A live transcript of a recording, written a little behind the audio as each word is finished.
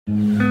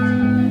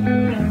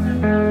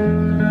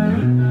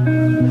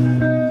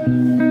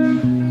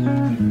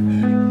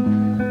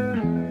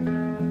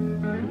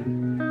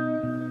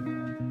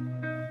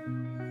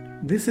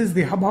This is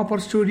the Hubhopper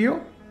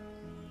Studio,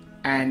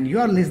 and you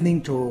are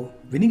listening to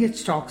Winning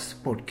Edge Talks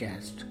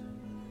podcast.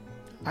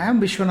 I am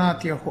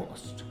Vishwanath, your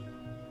host.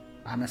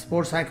 I am a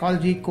sports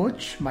psychology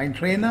coach, mind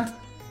trainer,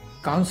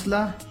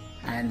 counselor,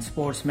 and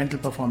sports mental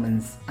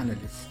performance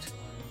analyst.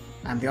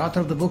 I am the author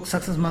of the book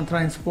Success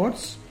Mantra in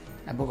Sports,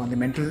 a book on the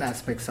mental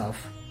aspects of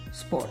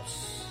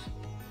sports.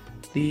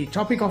 The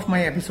topic of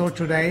my episode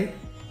today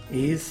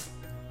is,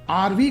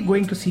 are we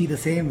going to see the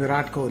same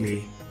Virat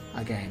Kohli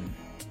again?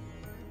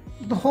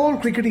 The whole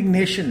cricketing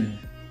nation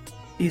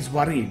is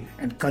worried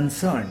and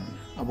concerned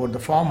about the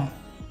form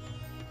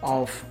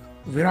of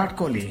Virat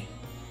Kohli,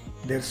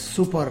 their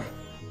super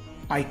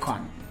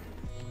icon.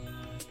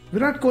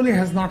 Virat Kohli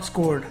has not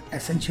scored a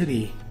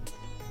century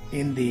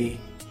in the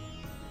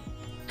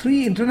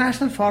 3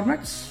 international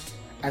formats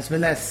as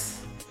well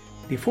as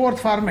the 4th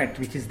format,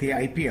 which is the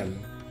IPL,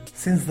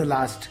 since the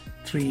last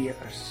 3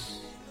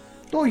 years.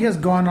 Though he has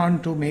gone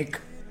on to make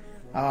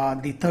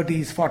the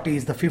 30s,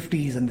 40s, the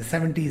 50s and the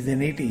 70s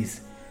and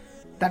 80s,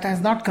 that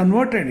has not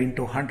converted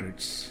into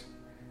hundreds.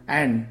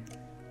 And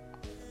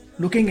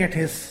looking at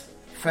his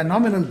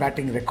phenomenal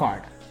batting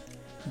record,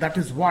 that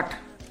is what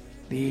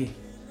the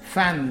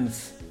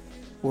fans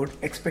would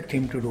expect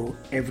him to do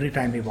every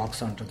time he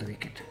walks onto the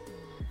wicket.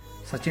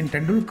 Sachin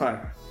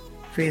Tendulkar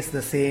faced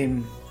the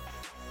same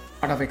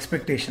lot of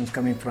expectations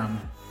coming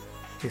from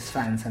his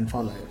fans and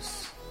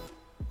followers.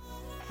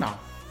 Now,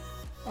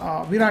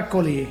 Virat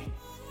Kohli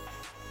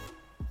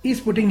is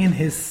putting in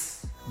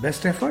his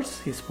best efforts.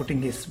 He's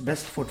putting his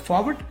best foot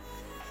forward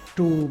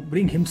to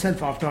bring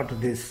himself out of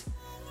this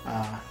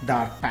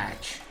dark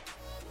patch.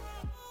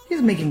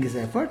 He's making his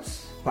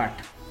efforts, but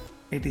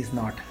it is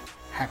not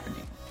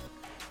happening.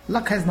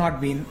 Luck has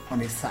not been on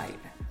his side.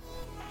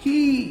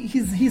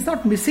 He's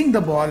not missing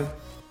the ball.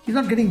 He's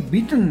not getting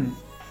beaten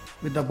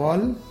with the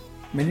ball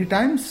many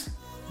times,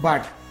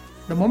 but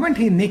the moment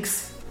he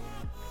nicks,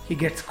 he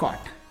gets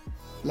caught.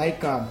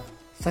 Like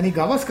Sunny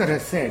Gavaskar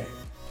has said,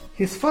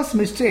 his first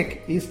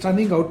mistake is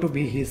turning out to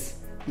be his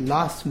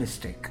last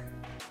mistake.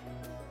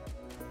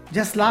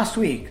 Just last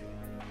week,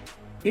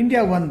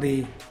 India won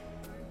the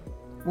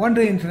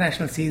One-Day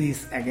International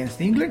Series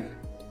against England,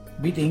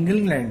 beating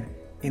England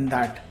in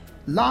that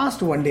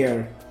last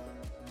one-day.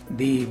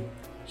 The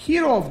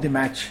hero of the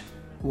match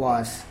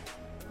was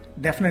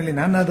definitely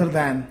none other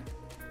than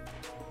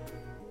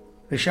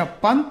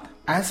Rishabh Pant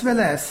as well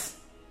as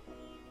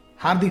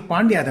Hardik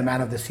Pandya, the man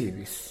of the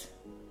series.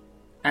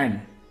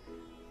 And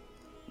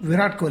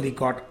Virat Kohli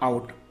got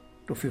out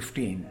to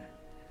 15.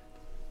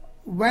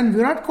 When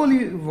Virat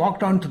Kohli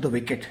walked onto the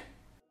wicket,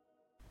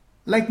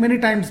 like many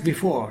times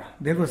before,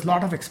 there was a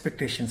lot of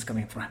expectations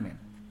coming from him.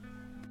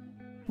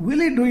 Will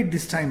he do it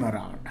this time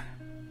around?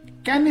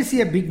 Can we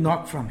see a big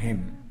knock from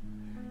him?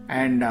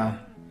 And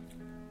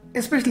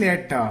especially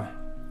at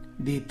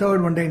the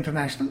 3rd One-Day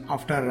International,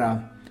 after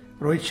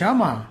Rohit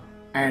Sharma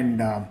and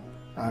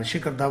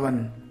Shikhar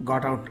Dhawan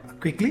got out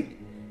quickly,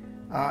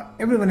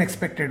 everyone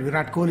expected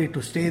Virat Kohli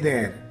to stay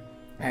there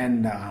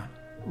and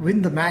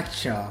win the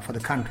match for the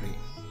country.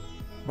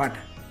 But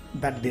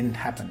that didn't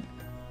happen.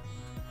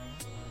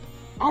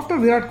 After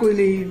Virat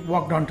Kohli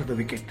walked onto the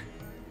wicket,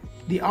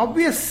 the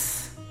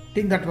obvious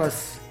thing that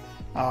was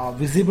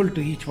visible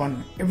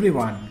to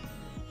everyone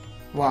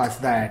was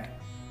that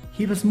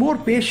he was more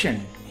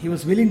patient. He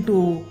was willing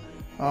to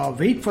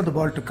wait for the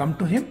ball to come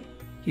to him.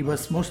 He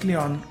was mostly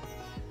on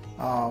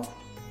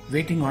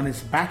waiting on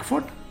his back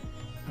foot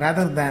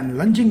rather than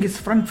lunging his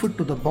front foot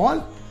to the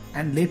ball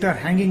and later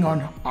hanging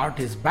on out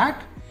his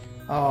bat.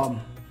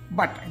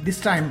 But this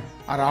time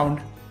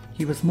around,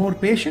 he was more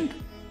patient,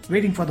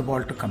 waiting for the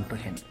ball to come to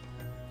him.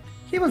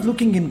 He was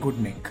looking in good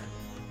nick.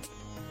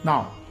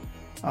 Now,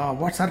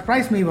 what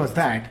surprised me was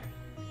that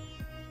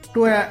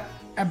to a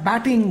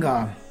batting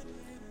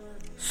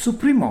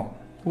supremo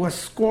who has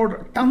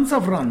scored tons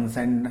of runs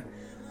and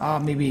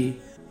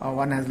maybe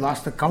one has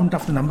lost the count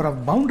of the number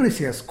of boundaries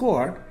he has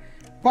scored,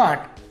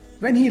 but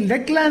when he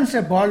leg glanced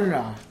a ball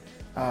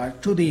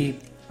to the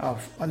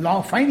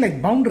long fine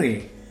leg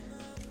boundary,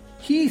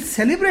 he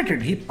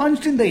celebrated. He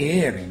punched in the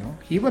air.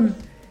 Even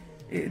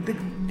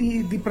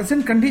the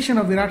present condition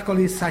of Virat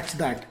Kohli is such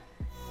that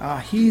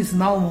he is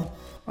now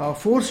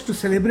forced to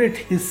celebrate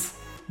his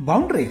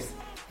boundaries.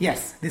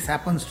 Yes, this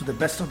happens to the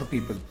best of the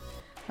people.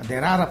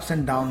 There are ups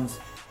and downs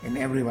in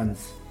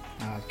everyone's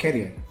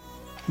career.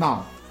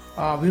 Now,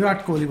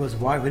 Virat Kohli was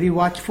very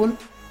watchful,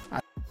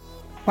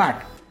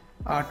 but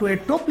to a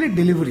top plate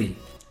delivery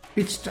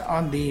pitched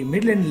on the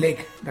middle-end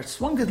leg that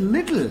swung a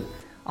little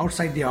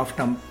outside the off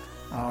stump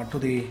to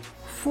the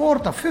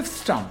 4th or 5th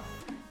stump,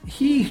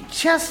 he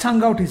just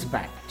hung out his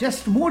bat,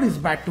 just moved his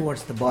bat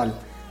towards the ball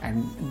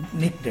and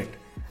nicked it,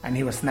 and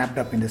he was snapped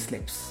up in the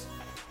slips.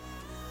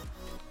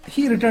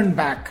 He returned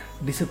back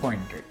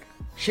disappointed,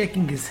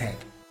 shaking his head.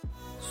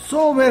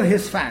 So were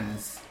his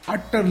fans,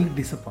 utterly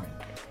disappointed.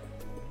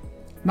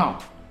 Now,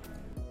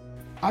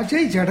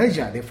 Ajay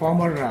Jadeja, the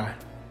former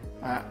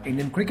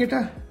Indian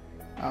cricketer,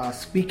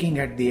 speaking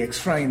at the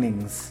extra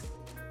innings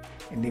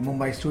in the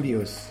Mumbai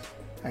studios,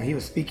 he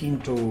was speaking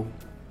to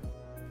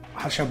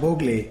Harsha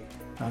Bhogle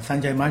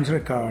Sanjay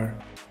Manjrekar,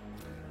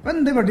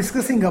 when they were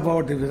discussing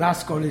about the Virat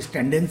Kohli's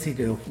tendency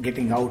to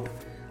getting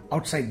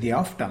outside the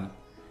off stump,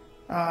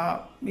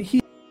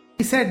 he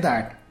said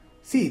that,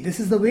 see, this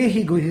is the way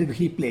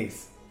he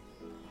plays.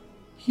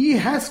 He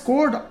has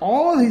scored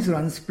all his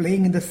runs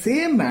playing in the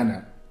same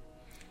manner.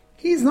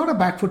 He is not a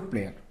back foot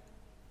player.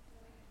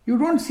 You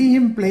don't see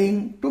him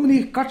playing too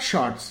many cut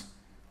shots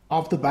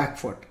off the back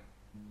foot.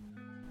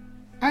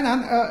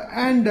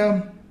 And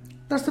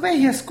that's the way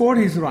he has scored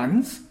his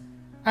runs.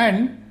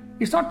 And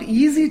it's not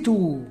easy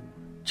to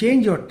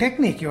change your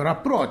technique, your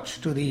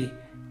approach to the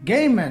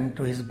game and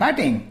to his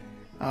batting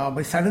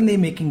by suddenly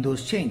making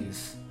those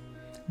changes.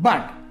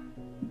 But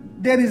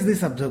there is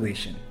this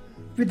observation.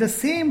 With the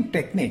same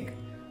technique,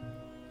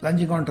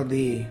 lunging onto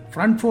the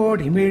front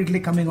foot, immediately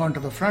coming onto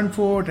the front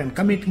foot and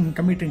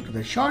committing to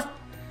the shot,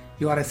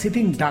 you are a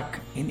sitting duck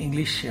in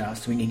English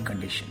swinging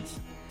conditions.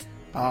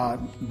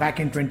 Back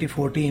in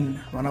 2014,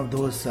 one of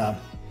those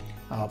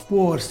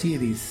poor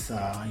series,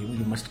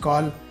 you must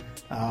call,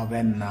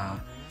 when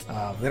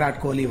Virat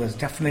Kohli was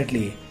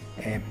definitely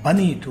a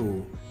bunny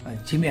to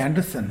Jimmy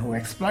Anderson, who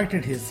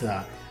exploited his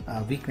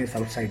weakness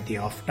outside the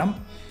off stump.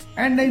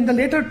 And in the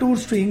later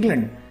tours to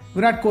England,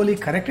 Virat Kohli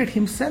corrected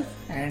himself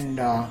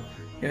and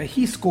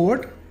he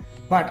scored.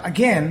 But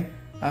again,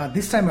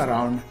 this time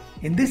around,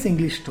 in this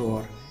English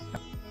tour,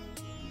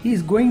 he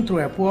is going through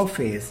a poor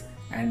phase,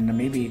 and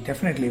maybe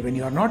definitely when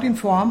you are not in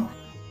form,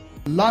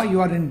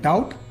 you are in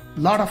doubt,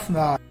 lot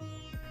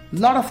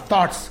of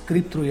thoughts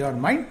creep through your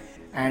mind,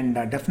 and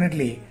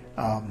definitely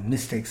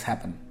mistakes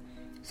happen.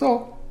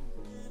 So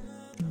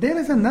there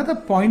is another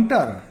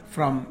pointer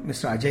from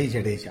Mr. Ajay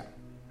Jadeja.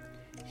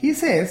 He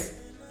says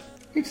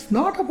it's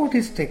not about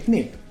his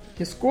technique.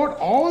 He scored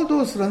all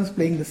those runs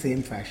playing the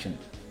same fashion.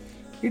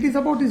 It is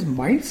about his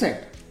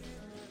mindset.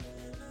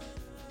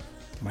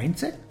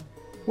 Mindset?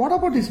 What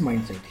about his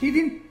mindset? He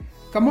didn't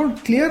come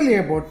out clearly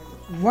about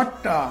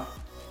what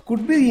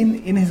could be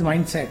in his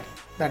mindset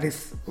that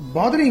is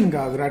bothering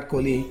Virat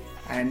Kohli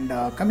and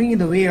coming in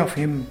the way of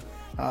him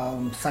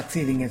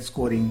succeeding and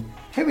scoring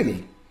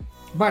heavily.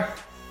 But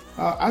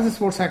as a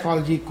sports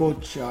psychology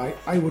coach,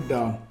 I would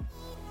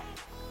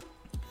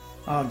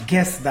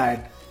guess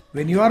that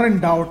when you are in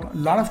doubt, a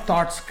lot of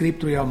thoughts creep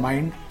through your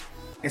mind,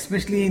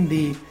 especially in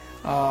the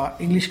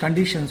English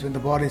conditions when the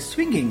ball is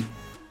swinging.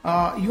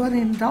 You are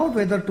in doubt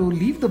whether to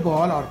leave the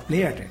ball or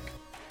play at it,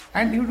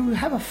 and you do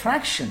have a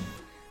fraction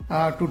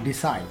to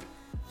decide.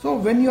 So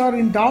when you are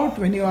in doubt,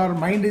 when your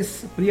mind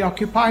is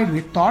preoccupied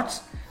with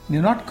thoughts,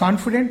 you're not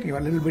confident, you are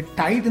a little bit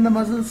tight in the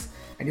muscles,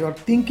 and you are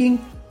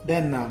thinking,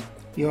 then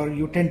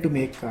you tend to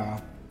make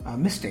a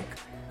mistake.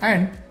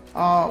 And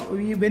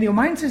when your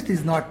mindset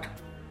is not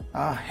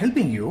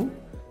helping you,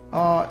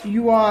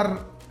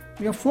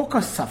 your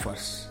focus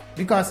suffers,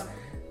 because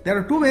there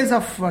are two ways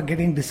of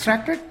getting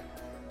distracted,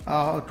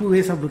 two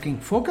ways of looking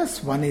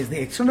focus. One is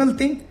the external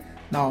thing.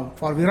 Now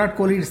for Virat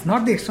Kohli, it's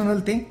not the external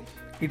thing,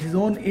 it is his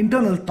own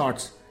internal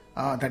thoughts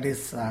that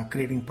is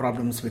creating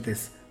problems with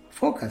his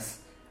focus.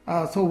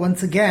 So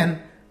once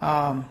again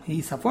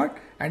he suffered,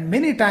 and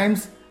many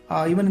times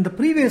even in the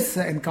previous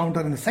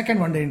encounter in the second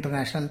One Day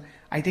International,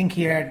 I think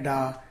he had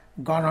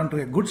gone on to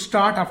a good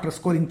start after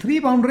scoring 3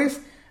 boundaries.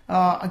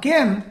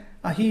 Again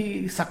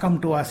he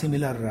succumbed to a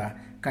similar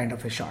kind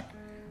of a shot.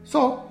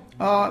 So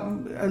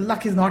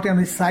luck is not on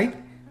his side.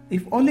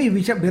 If only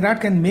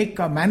Virat can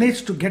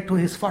manage to get to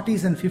his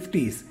 40s and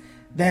 50s,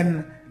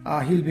 then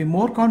he'll be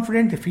more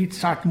confident. The feet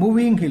start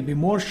moving, he'll be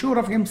more sure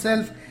of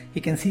himself.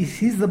 He can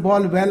sees the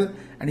ball well,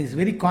 and he's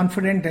very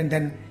confident, and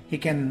then he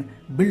can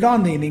build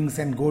on the innings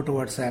and go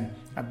towards a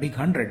big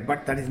 100.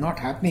 But that is not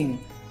happening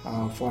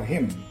for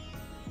him.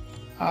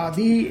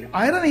 The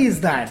irony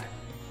is that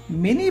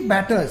many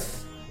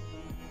batters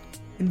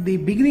in the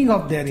beginning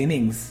of their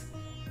innings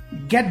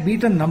get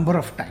beaten number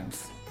of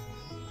times.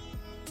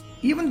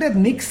 Even their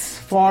nicks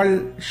fall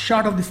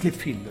short of the slip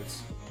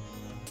fielders,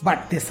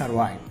 but they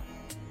survive.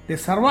 They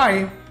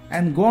survive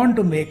and go on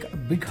to make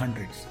big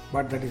hundreds.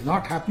 But that is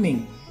not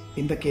happening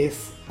in the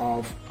case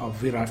of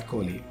Virat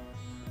Kohli.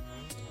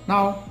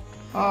 Now,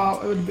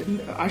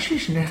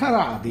 Ashish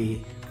Nehra, the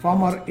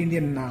former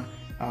Indian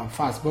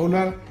fast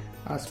bowler,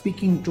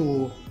 speaking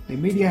to the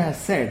media, has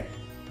said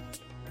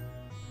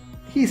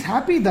he is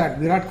happy that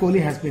Virat Kohli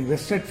has been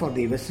rested for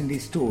the West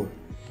Indies tour,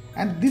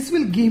 and this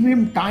will give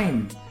him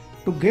time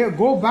to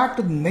go back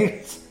to the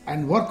nets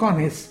and work on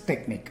his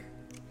technique.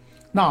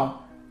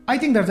 Now, I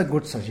think that's a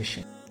good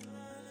suggestion.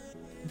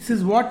 This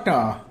is what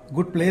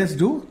good players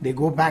do. They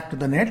go back to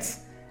the nets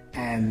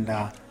and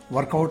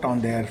work out on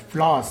their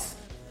flaws,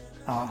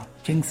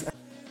 chinks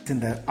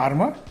in the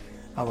armor,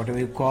 whatever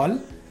you call,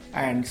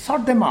 and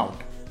sort them out.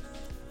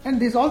 And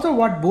this is also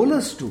what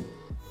bowlers do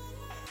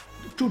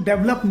to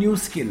develop new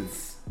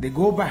skills. They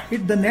go back,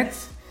 hit the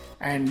nets,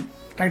 and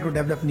try to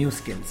develop new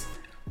skills.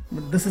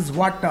 This is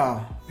what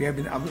we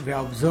have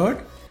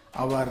observed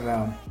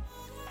our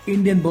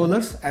Indian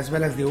bowlers as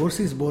well as the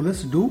overseas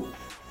bowlers do,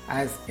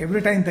 as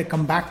every time they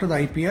come back to the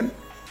IPL,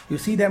 you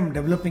see them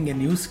developing a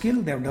new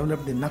skill. They have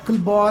developed the knuckle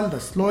ball, the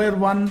slower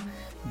one,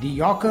 the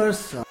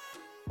Yorkers,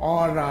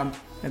 or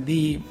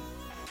the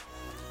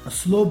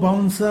slow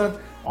bouncer,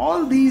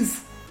 all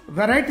these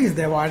varieties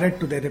they have added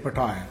to their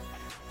repertoire.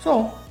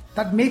 So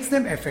that makes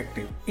them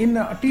effective. In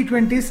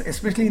T20s,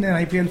 especially in an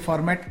IPL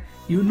format,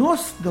 you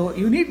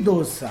need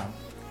those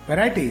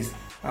varieties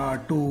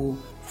to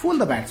fool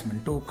the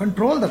batsman, to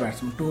control the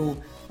batsman, to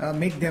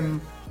make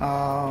them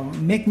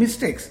make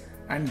mistakes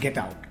and get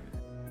out.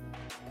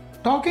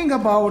 Talking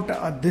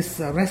about this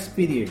rest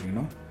period,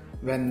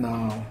 when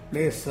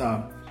players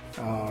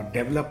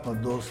develop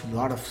those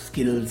lot of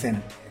skills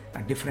and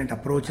different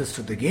approaches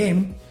to the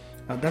game,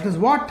 that is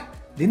what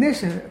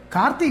Dinesh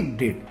Karthik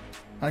did.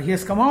 He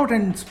has come out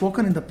and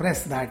spoken in the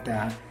press that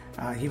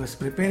he was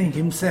preparing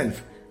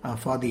himself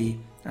for the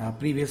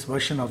previous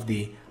version of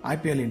the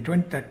IPL in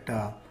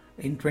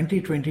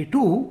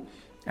 2022,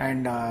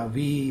 and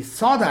we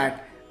saw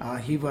that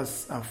he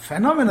was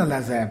phenomenal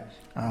as a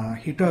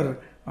hitter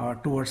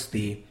towards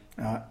the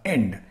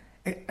end.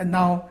 And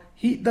now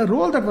the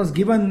role that was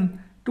given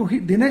to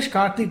Dinesh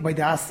Karthik by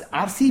the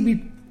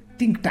RCB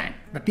think tank,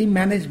 the team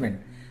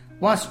management,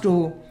 was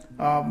to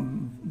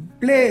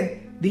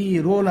play the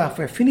role of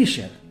a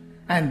finisher,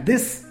 and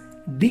this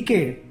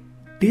decade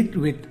did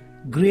with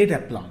great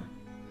aplomb.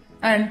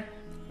 And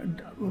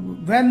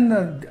when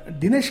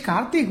Dinesh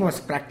Karthik was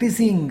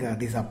practicing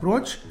this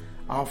approach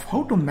of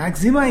how to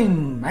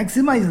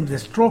maximize the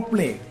stroke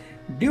play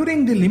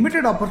during the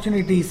limited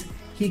opportunities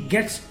he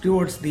gets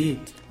towards the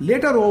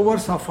later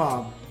overs of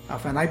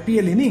an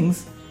IPL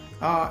innings,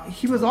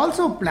 he was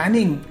also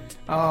planning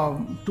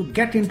to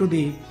get into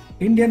the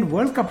Indian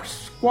World Cup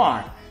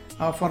squad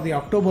for the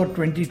October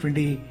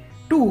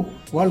 2022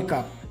 World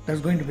Cup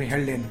that's going to be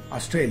held in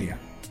Australia.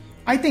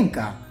 I think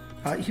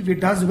if he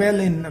does well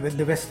with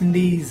the West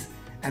Indies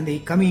and the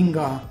coming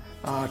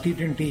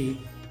T20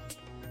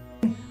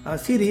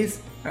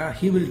 series,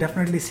 he will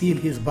definitely seal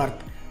his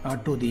berth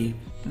to the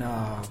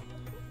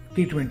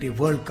T20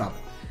 World Cup.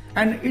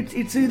 And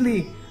it's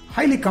really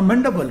highly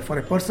commendable for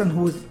a person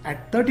who is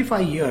at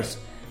 35 years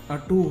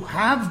to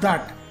have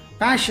that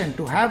passion,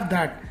 to have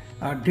that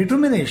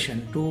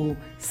determination to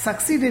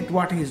succeed at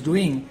what he is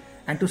doing,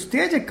 and to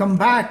stage a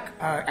comeback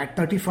at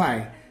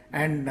 35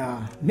 and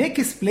make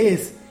his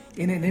place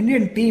in an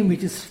Indian team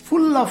which is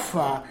full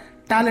of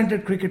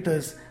talented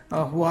cricketers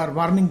who are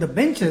warming the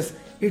benches.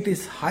 It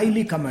is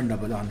highly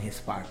commendable on his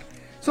part.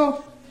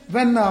 So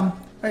when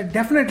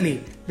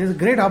definitely there's a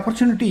great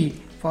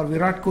opportunity for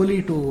Virat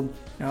Kohli to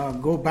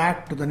go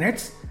back to the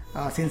nets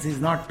since he's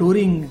not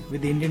touring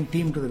with the Indian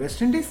team to the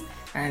West Indies,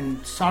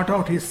 and sort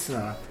out his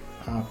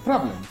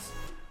problems.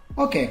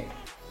 Okay,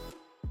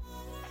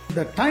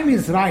 the time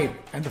is right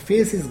and the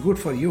phase is good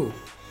for you.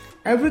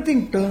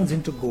 Everything turns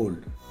into gold,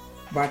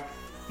 but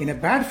in a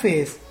bad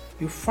phase,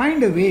 you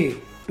find a way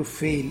to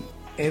fail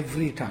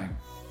every time.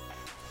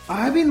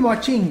 I have been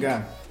watching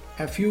a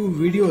few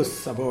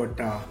videos about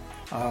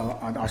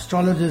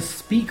astrologers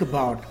speak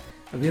about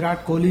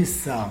Virat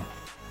Kohli's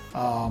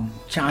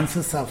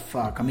chances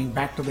of coming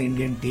back to the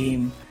Indian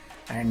team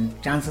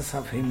and chances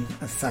of him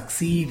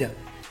succeed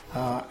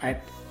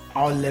at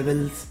all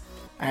levels.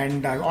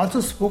 And I've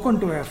also spoken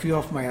to a few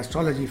of my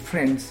astrology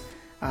friends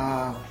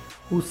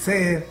who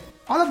say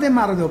all of them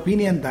are of the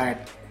opinion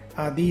that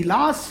the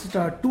last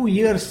 2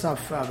 years of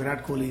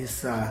Virat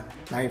Kohli's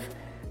life,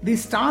 the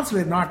stars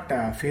were not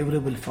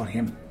favorable for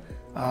him.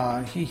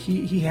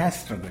 He has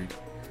struggled.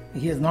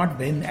 He has not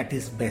been at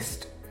his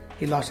best.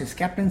 He lost his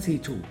captaincy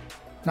too.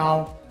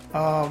 Now,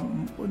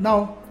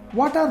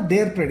 what are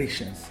their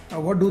predictions?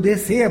 What do they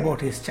say about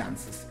his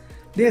chances?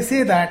 They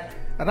say that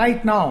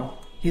right now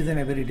he's in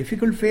a very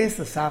difficult phase.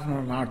 The stars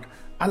are not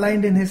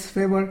aligned in his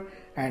favor,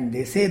 and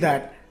they say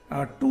that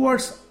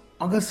towards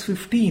August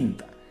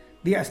 15th,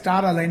 the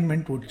star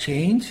alignment would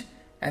change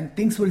and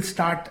things will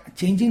start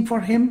changing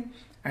for him.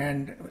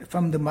 And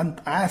from the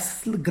month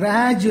as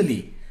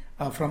gradually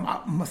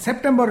from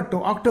September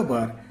to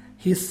October,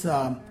 his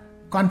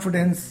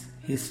confidence,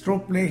 his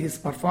stroke play, his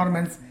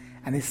performance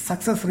and his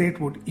success rate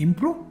would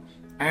improve.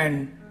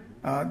 And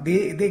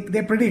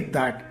they predict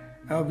that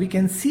we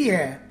can see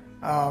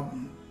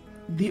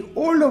the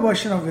older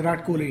version of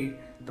Virat Kohli,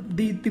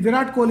 the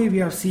Virat Kohli we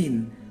have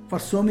seen for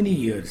so many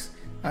years.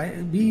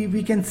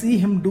 We can see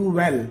him do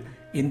well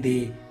in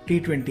the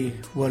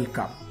T20 World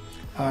Cup.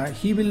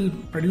 He will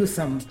produce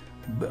some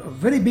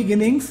very big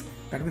innings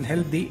that will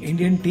help the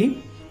Indian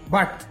team,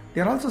 but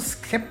they are also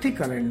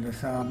skeptical and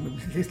it's a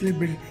little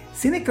bit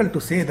cynical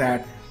to say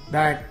that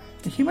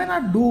he may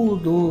not do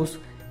those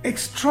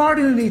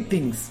extraordinary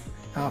things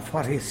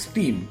for his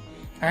team.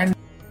 And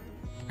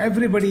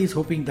everybody is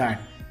hoping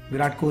that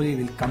Virat Kohli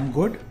will come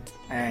good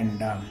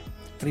and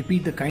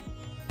repeat the kind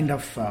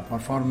of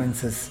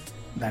performances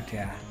that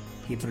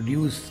he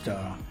produced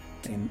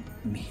in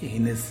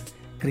his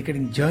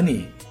cricketing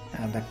journey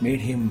that made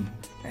him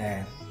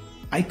an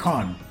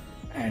icon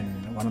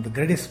and one of the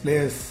greatest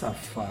players of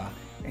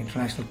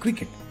international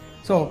cricket.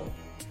 So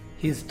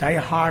his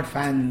die-hard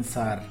fans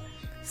are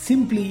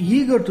simply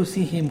eager to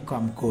see him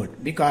come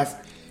good, because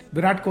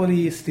Virat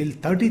Kohli is still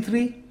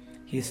 33,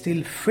 he is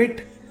still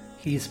fit,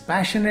 he is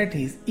passionate,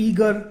 he is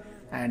eager,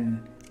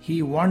 and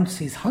he's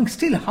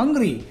still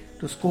hungry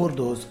to score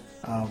those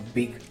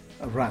big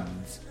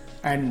runs.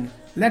 And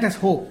let us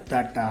hope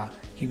that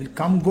he will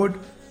come good,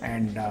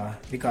 and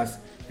because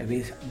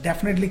we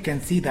definitely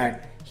can see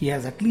that he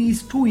has at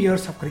least 2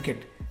 years of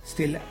cricket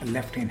still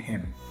left in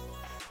him.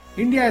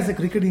 India as a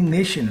cricketing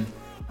nation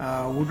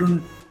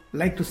wouldn't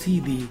like to see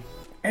the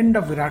end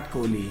of Virat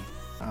Kohli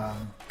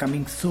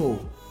coming so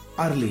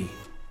early.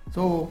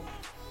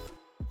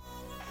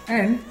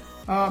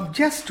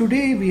 Just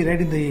today we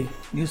read in the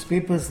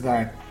newspapers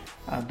that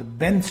the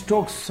Ben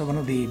Stokes, one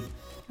of the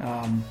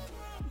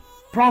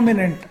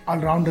prominent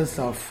all-rounders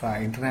of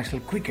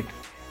international cricket,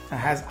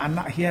 has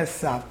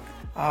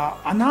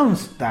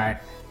announced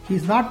that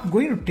he's not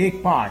going to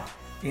take part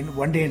in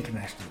one-day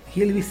international.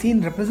 He'll be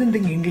seen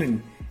representing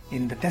England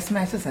in the test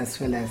matches as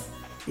well as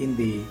in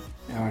the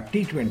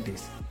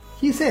T20s.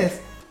 He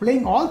says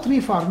playing all three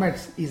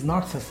formats is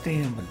not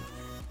sustainable.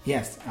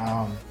 Yes,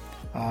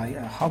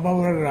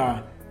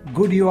 however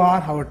good you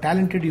are, however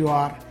talented you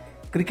are,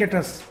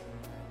 cricketers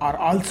are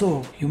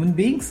also human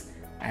beings,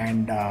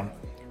 and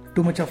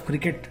too much of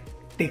cricket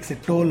takes a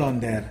toll on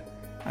their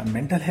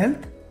mental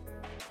health.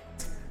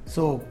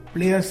 So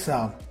players,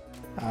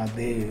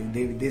 they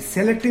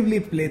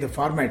selectively play the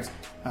formats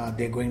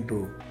they're going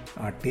to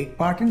take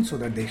part in, so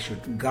that they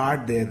should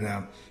guard they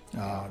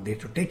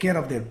should take care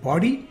of their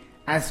body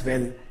as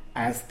well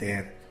as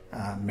their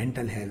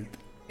mental health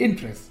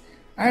interests.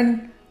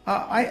 And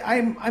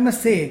I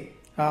must say,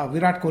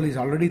 Virat Kohli is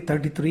already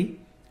 33,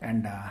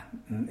 and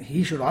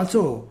he should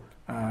also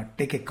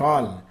take a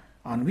call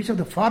on which of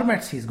the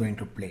formats he is going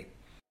to play.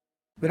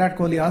 Virat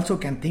Kohli also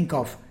can think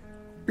of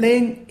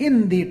playing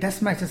in the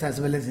test matches as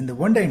well as in the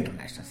one-day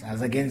internationals,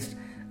 as against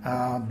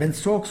Ben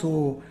Stokes,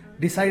 who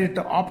decided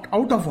to opt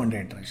out of one-day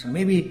international.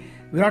 Maybe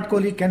Virat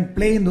Kohli can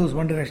play in those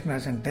one-day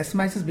internationals and test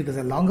matches because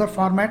a longer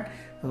format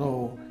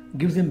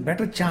gives him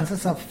better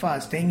chances of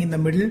staying in the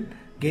middle,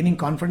 gaining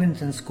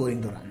confidence and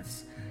scoring the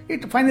runs.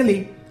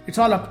 It's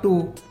all up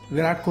to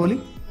Virat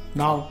Kohli.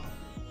 Now,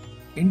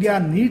 India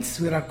needs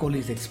Virat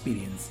Kohli's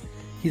experience,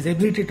 his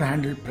ability to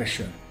handle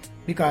pressure,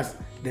 because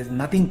there's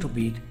nothing to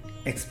beat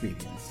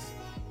experience.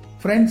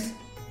 Friends,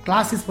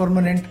 class is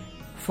permanent,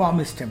 form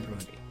is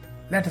temporary.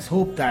 Let us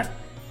hope that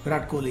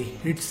Virat Kohli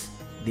hits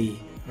the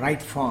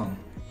right form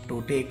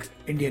to take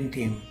Indian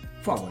team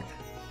forward.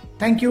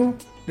 Thank you.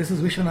 This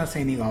is Vishwanath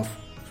signing off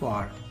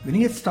for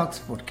Winning at Stocks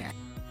podcast.